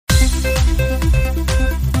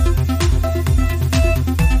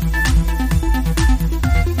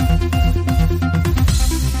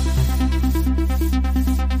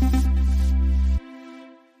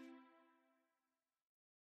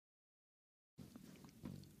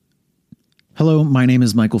Hello, my name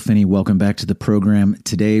is Michael Finney. Welcome back to the program.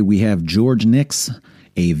 Today we have George Niksch,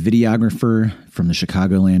 a videographer from the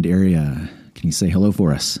Chicagoland area. Can you say hello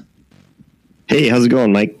for us? Hey, how's it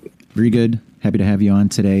going, Mike? Very good. Happy to have you on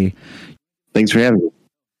today. Thanks for having me.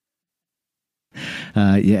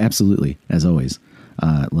 Yeah, absolutely. As always.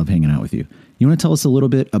 Love hanging out with you. You want to tell us a little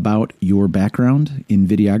bit about your background in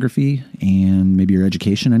videography and maybe your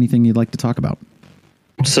education? Anything you'd like to talk about?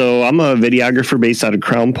 So I'm a videographer based out of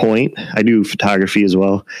Crown Point. I do photography as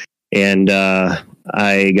well. And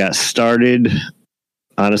I got started,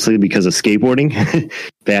 honestly, because of skateboarding.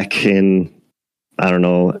 Back in, I don't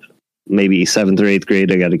know, maybe 7th or 8th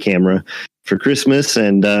grade, I got a camera for Christmas,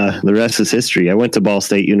 and the rest is history. I went to Ball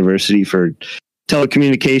State University for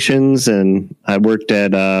telecommunications, and I worked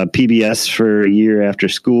at PBS for a year after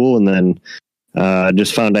school, and then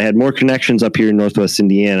just found I had more connections up here in Northwest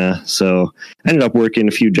Indiana. So I ended up working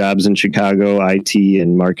a few jobs in Chicago, IT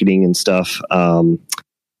and marketing and stuff.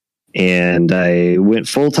 And I went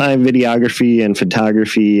full-time videography and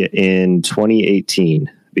photography in 2018,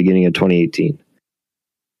 beginning of 2018.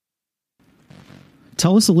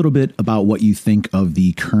 Tell us a little bit about what you think of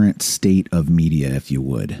the current state of media, if you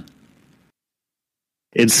would.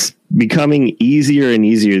 It's becoming easier and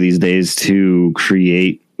easier these days to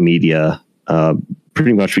create media.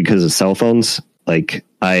 Pretty much because of cell phones. Like,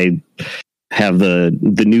 I have the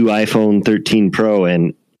new iPhone 13 Pro,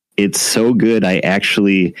 and it's so good. I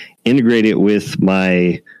actually integrate it with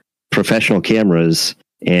my professional cameras,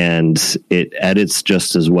 and it edits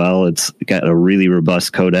just as well. It's got a really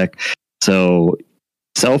robust codec. So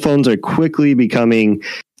cell phones are quickly becoming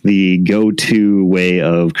the go-to way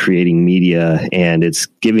of creating media, and it's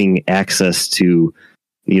giving access to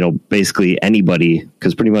basically anybody,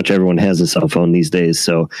 because pretty much everyone has a cell phone these days.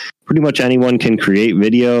 So pretty much anyone can create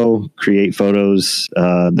video, create photos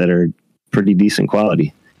that are pretty decent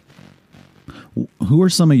quality. Who are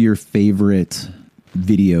some of your favorite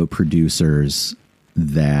video producers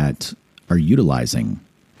that are utilizing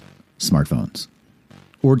smartphones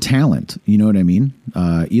or talent? You know what I mean?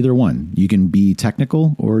 Either one. You can be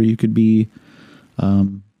technical, or you could be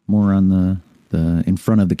more on the in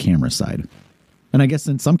front of the camera side. And I guess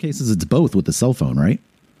in some cases it's both with the cell phone, right?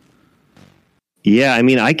 Yeah, I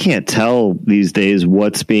mean, I can't tell these days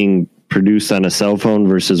what's being produced on a cell phone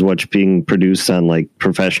versus what's being produced on like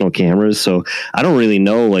professional cameras. So I don't really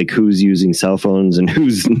know like who's using cell phones and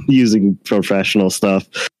who's using professional stuff.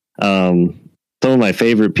 Some of my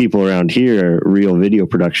favorite people around here are Real Video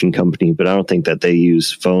Production Company, but I don't think that they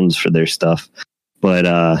use phones for their stuff. But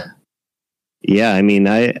yeah, I mean,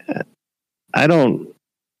 I don't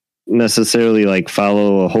necessarily like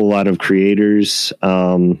follow a whole lot of creators.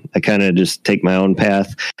 I kind of just take my own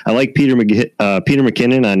path. I like Peter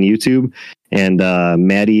McKinnon on YouTube, and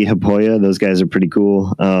Maddie Hapoya. Those guys are pretty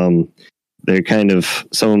cool. They're kind of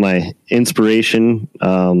some of my inspiration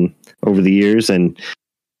over the years, and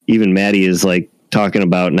even Maddie is like talking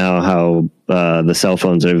about now how the cell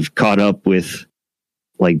phones have caught up with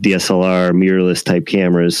like DSLR mirrorless type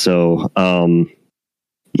cameras. So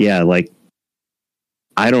yeah, like,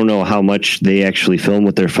 I don't know how much they actually film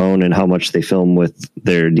with their phone and how much they film with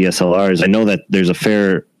their DSLRs. I know that there's a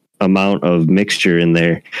fair amount of mixture in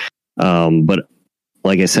there. But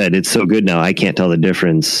like I said, it's so good now, I can't tell the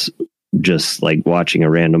difference just like watching a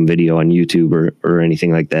random video on YouTube or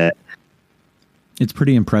anything like that. It's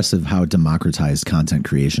pretty impressive how democratized content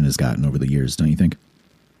creation has gotten over the years, don't you think?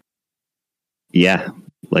 Yeah,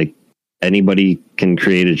 like anybody can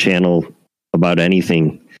create a channel about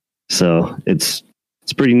anything. So it's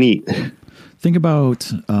pretty neat. Think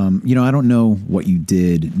about, I don't know what you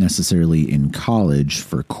did necessarily in college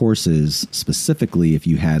for courses, specifically if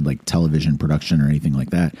you had like television production or anything like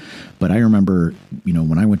that. But I remember,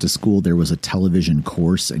 when I went to school, there was a television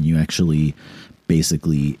course, and you actually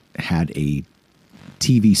basically had a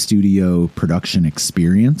TV studio production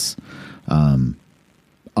experience. A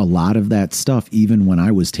lot of that stuff, even when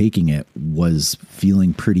I was taking it, was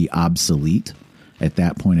feeling pretty obsolete at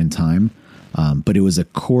that point in time. But it was a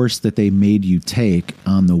course that they made you take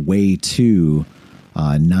on the way to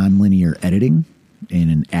nonlinear editing in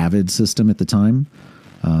an Avid system at the time.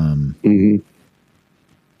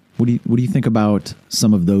 What do you think about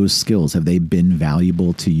some of those skills? Have they been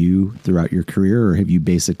valuable to you throughout your career, or have you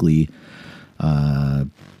basically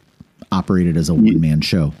operated as a one-man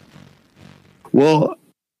show? Well,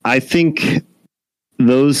 I think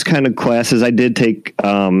those kind of classes I did take,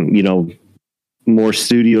 more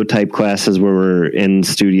studio type classes where we're in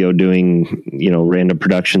studio doing, random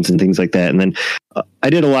productions and things like that. And then I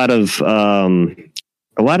did a lot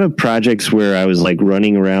of projects where I was like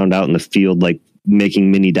running around out in the field, like making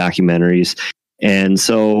mini documentaries. And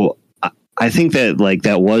so I think that like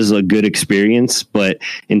that was a good experience, but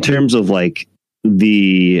in terms of like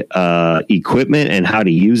the equipment and how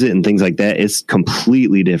to use it and things like that, it's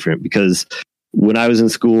completely different. Because when I was in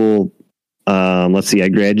school, let's see, I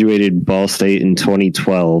graduated Ball State in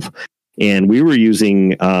 2012, and we were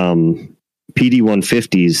using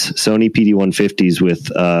PD150s, Sony PD150s with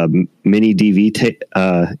mini DV,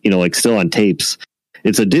 like still on tapes.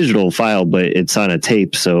 It's a digital file, but it's on a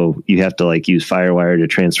tape, so you have to like use FireWire to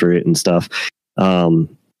transfer it and stuff.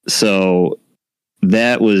 So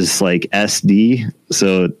that was like SD,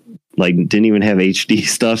 so like didn't even have HD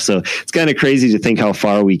stuff. So it's kind of crazy to think how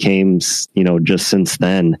far we came, just since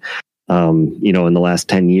then. In the last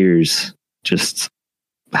 10 years, just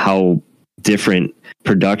how different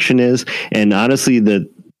production is. And honestly, the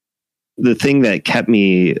thing that kept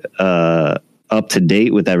me up to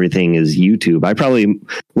date with everything is YouTube. I probably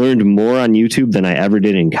learned more on YouTube than I ever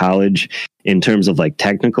did in college in terms of like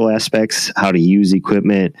technical aspects, how to use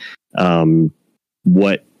equipment,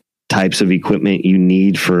 what types of equipment you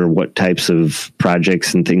need for what types of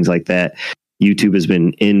projects and things like that. YouTube has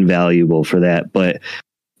been invaluable for that. But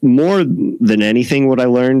more than anything, what I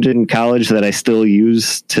learned in college that I still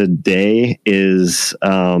use today is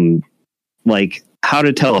like how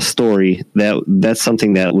to tell a story. That's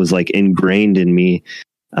something that was like ingrained in me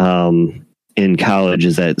in college,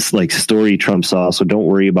 is that it's like story trumps all. So don't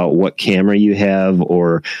worry about what camera you have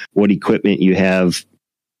or what equipment you have.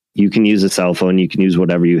 You can use a cell phone, you can use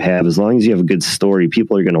whatever you have. As long as you have a good story,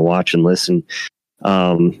 people are going to watch and listen.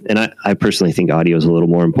 And I personally think audio is a little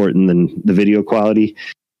more important than the video quality.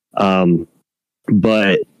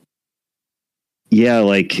 But yeah,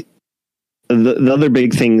 like the other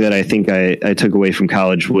big thing that I think I took away from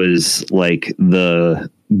college was like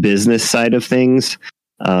the business side of things.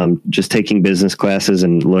 Just taking business classes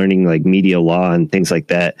and learning like media law and things like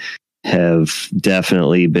that have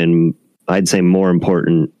definitely been, I'd say, more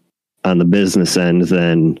important on the business end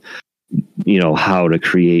than, how to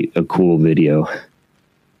create a cool video.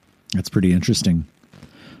 That's pretty interesting.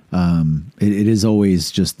 It is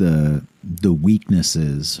always just the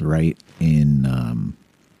weaknesses, right, in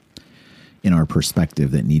our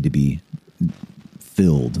perspective that need to be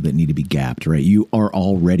filled, that need to be gapped, right? You are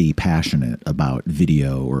already passionate about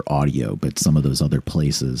video or audio, but some of those other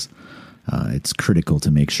places, it's critical to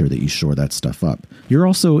make sure that you shore that stuff up. You're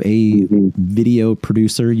also a video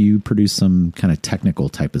producer. You produce some kind of technical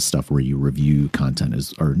type of stuff where you review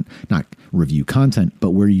content, or not review content,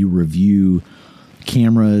 but where you review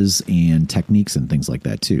cameras and techniques and things like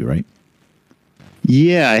that too, right?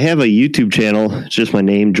 Yeah, I have a YouTube channel. It's just my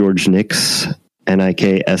name, George Niksch,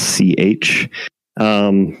 Niksch.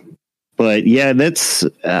 But yeah, that's,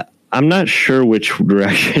 I'm not sure which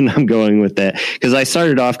direction I'm going with that, because I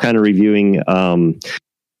started off kind of reviewing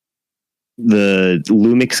the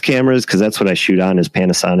Lumix cameras, because that's what I shoot on, is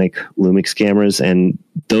Panasonic Lumix cameras, and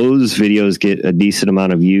those videos get a decent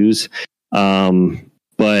amount of views.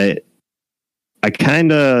 But I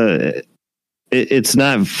kind of, it's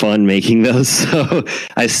not fun making those. So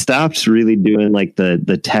I stopped really doing like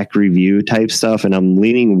the tech review type stuff. And I'm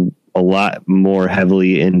leaning a lot more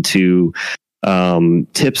heavily into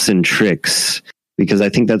tips and tricks, because I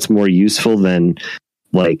think that's more useful than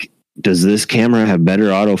like, does this camera have better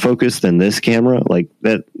autofocus than this camera? Like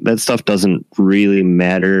that stuff doesn't really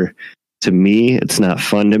matter to me. It's not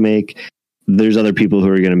fun to make. There's other people who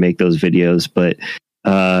are going to make those videos, but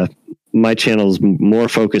my channel's more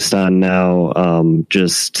focused on now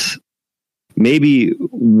just maybe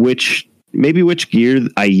which gear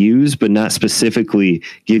I use, but not specifically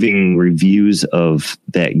giving reviews of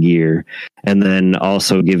that gear. And then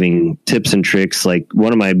also giving tips and tricks. Like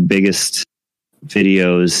one of my biggest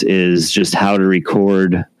videos is just how to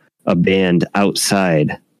record a band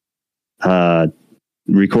outside,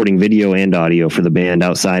 recording video and audio for the band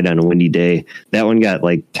outside on a windy day. That one got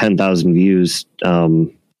like 10,000 views.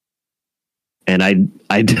 And I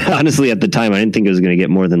honestly, at the time, I didn't think it was going to get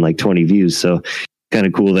more than like 20 views. So kind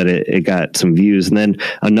of cool that it got some views. And then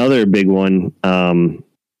another big one,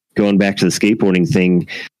 going back to the skateboarding thing,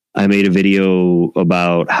 I made a video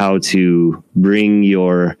about how to bring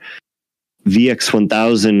your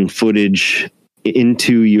VX1000 footage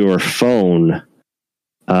into your phone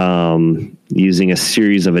using a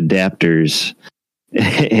series of adapters.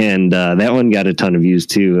 And that one got a ton of views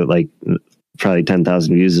too, like probably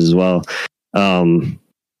 10,000 views as well. And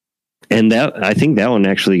that, I think that one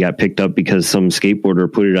actually got picked up because some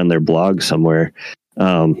skateboarder put it on their blog somewhere.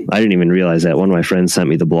 I didn't even realize that. One of my friends sent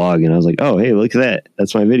me the blog, and I was like, "Oh, hey, look at that!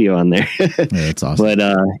 That's my video on there." Yeah, that's awesome. But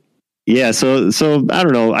yeah, so I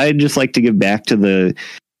don't know. I just like to give back to the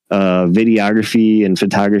videography and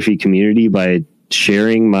photography community by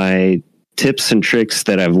sharing my tips and tricks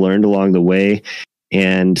that I've learned along the way.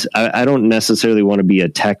 And I don't necessarily want to be a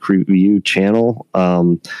tech review channel,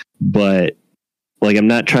 but like I'm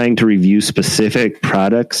not trying to review specific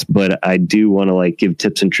products, but I do want to like give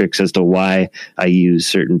tips and tricks as to why I use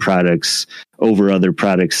certain products over other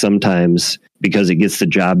products sometimes because it gets the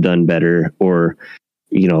job done better, or,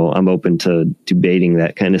 you know, I'm open to debating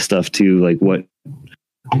that kind of stuff too. Like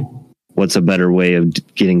what's a better way of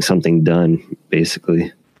getting something done,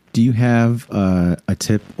 basically. Do you have a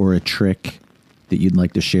tip or a trick that you'd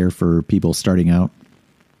like to share for people starting out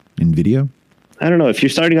in video? I don't know. If you're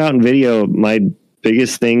starting out in video, my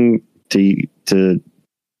biggest thing to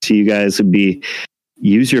you guys would be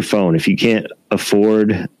use your phone. If you can't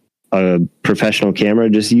afford a professional camera,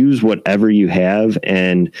 just use whatever you have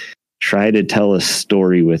and try to tell a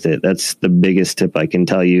story with it. That's the biggest tip I can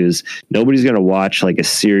tell you is nobody's going to watch like a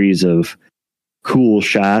series of cool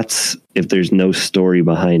shots if there's no story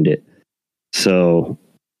behind it. So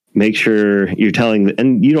make sure you're telling,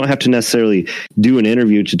 and you don't have to necessarily do an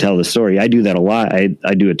interview to tell the story. I do that a lot. I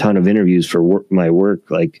do a ton of interviews for my work.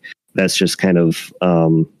 Like that's just kind of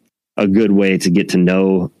a good way to get to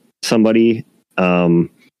know somebody.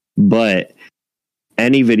 But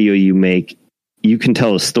any video you make, you can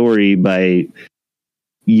tell a story by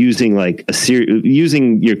using like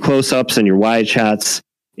using your close-ups and your wide shots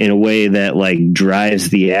in a way that like drives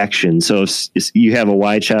the action. So if you have a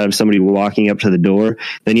wide shot of somebody walking up to the door,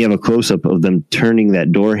 then you have a close-up of them turning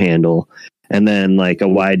that door handle, and then like a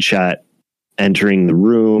wide shot entering the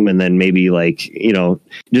room, and then maybe like, you know,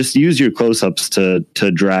 just use your close-ups to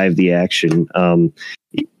drive the action.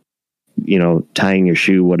 You know, tying your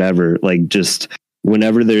shoe, whatever, like just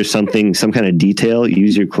whenever there's some kind of detail,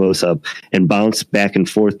 use your close-up and bounce back and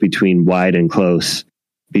forth between wide and close,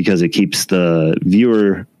 because it keeps the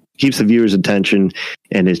viewer's attention,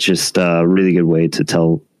 and it's just a really good way to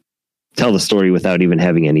tell the story without even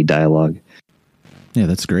having any dialogue. Yeah,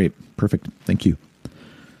 that's great. Perfect. Thank you.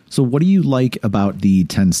 So what do you like about the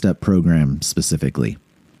 10-step program specifically?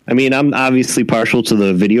 I mean, I'm obviously partial to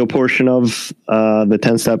the video portion of the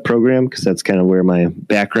 10-step program because that's kind of where my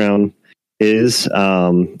background is.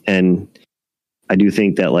 And I do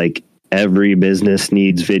think that like every business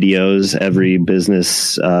needs videos. Every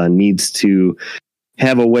business needs to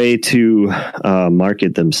have a way to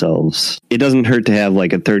market themselves. It doesn't hurt to have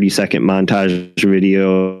like a 30-second montage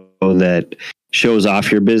video that shows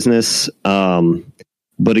off your business.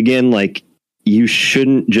 But again, like, you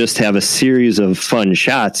shouldn't just have a series of fun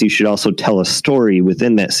shots. You should also tell a story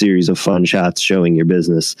within that series of fun shots showing your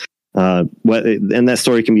business. And that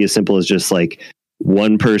story can be as simple as just like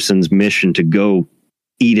one person's mission to go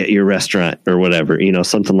eat at your restaurant or whatever, you know,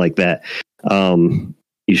 something like that.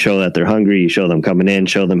 You show that they're hungry, you show them coming in,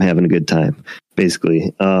 show them having a good time,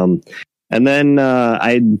 basically. And then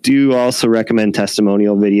I do also recommend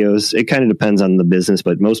testimonial videos. It kind of depends on the business,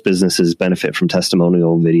 but most businesses benefit from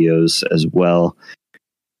testimonial videos as well.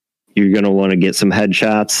 You're going to want to get some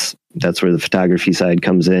headshots. That's where the photography side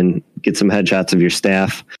comes in. Get some headshots of your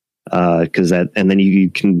staff, and then you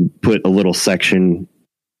can put a little section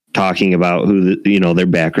talking about their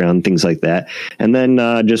background, things like that. And then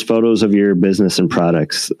just photos of your business and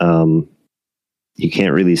products. You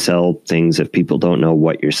can't really sell things if people don't know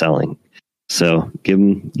what you're selling. So give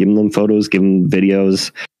them photos, give them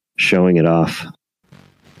videos showing it off.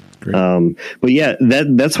 Great. But yeah,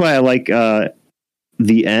 that's why I like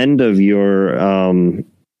the end of your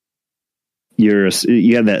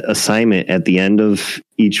you have that assignment at the end of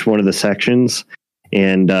each one of the sections,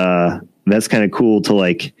 and that's kind of cool to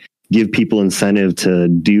like give people incentive to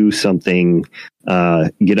do something,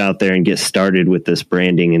 get out there and get started with this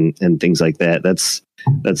branding and things like that. That's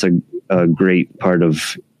a great part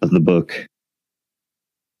of the book.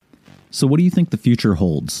 So what do you think the future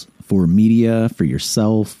holds for media, for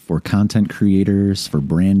yourself, for content creators, for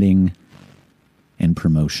branding and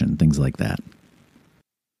promotion, things like that?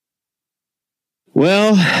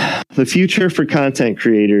 Well, the future for content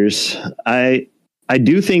creators, I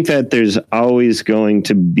do think that there's always going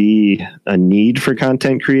to be a need for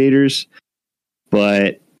content creators,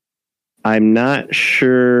 but I'm not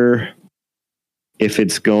sure if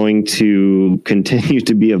it's going to continue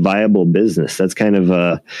to be a viable business. That's kind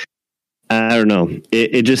of I don't know.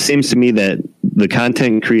 It just seems to me that the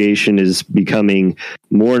content creation is becoming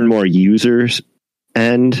more and more users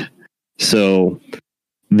end. So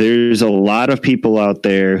there's a lot of people out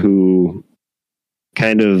there who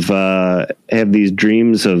kind of have these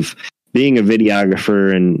dreams of being a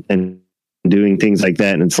videographer and doing things like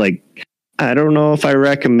that. And it's like, I don't know if I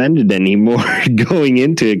recommend it anymore going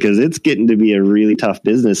into it, because it's getting to be a really tough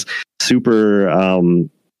business, super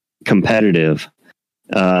competitive.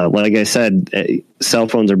 like I said, cell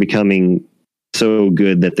phones are becoming so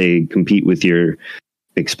good that they compete with your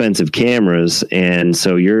expensive cameras. And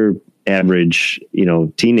so your average,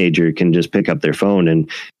 teenager can just pick up their phone and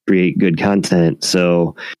create good content.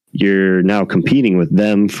 So you're now competing with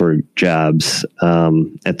them for jobs,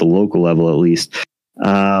 at the local level, at least.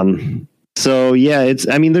 So yeah,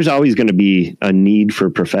 there's always going to be a need for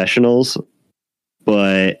professionals,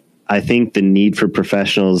 but I think the need for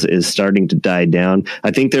professionals is starting to die down.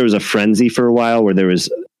 I think there was a frenzy for a while where there was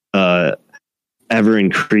ever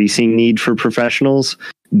increasing need for professionals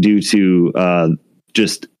due to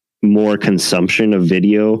just more consumption of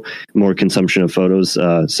video, more consumption of photos,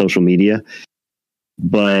 social media.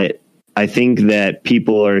 But I think that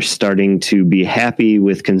people are starting to be happy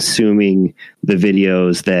with consuming the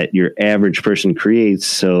videos that your average person creates.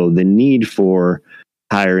 So the need for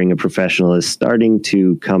hiring a professional is starting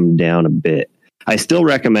to come down a bit. I still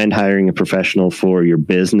recommend hiring a professional for your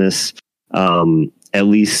business, at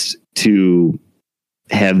least to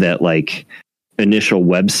have that like initial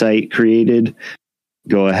website created.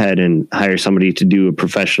 Go ahead and hire somebody to do a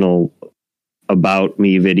professional about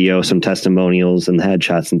me video, some testimonials and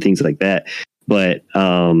headshots and things like that. But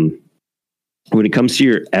when it comes to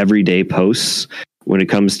your everyday posts, when it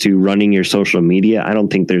comes to running your social media, I don't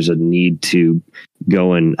think there's a need to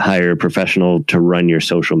go and hire a professional to run your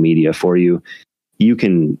social media for you. You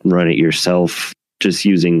can run it yourself just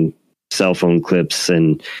using cell phone clips,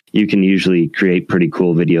 and you can usually create pretty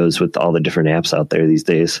cool videos with all the different apps out there these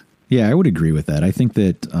days. Yeah, I would agree with that. I think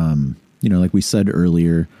that, like we said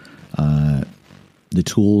earlier, the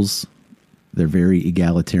tools, they're very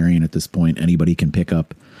egalitarian at this point. Anybody can pick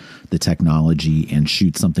up the technology and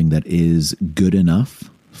shoot something that is good enough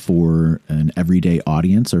for an everyday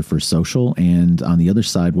audience or for social. And on the other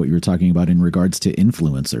side, what you were talking about in regards to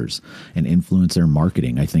influencers and influencer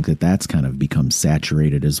marketing, I think that that's kind of become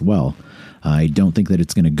saturated as well. I don't think that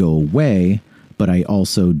it's going to go away, but I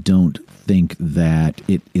also don't think that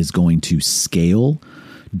it is going to scale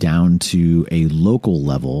down to a local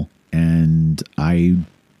level. And I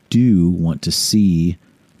do want to see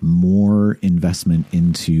more investment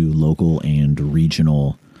into local and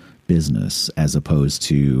regional business as opposed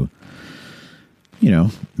to,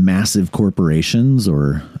 massive corporations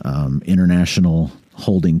or international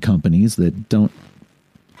holding companies that don't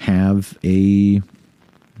have a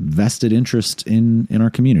vested interest in our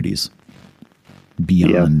communities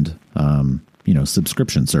beyond,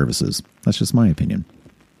 subscription services. That's just my opinion.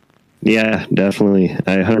 Yeah, definitely.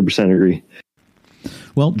 I 100% agree.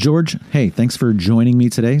 Well, George, hey, thanks for joining me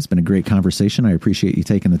today. It's been a great conversation. I appreciate you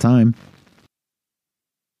taking the time.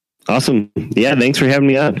 Awesome. Yeah, thanks for having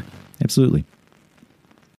me on. Absolutely.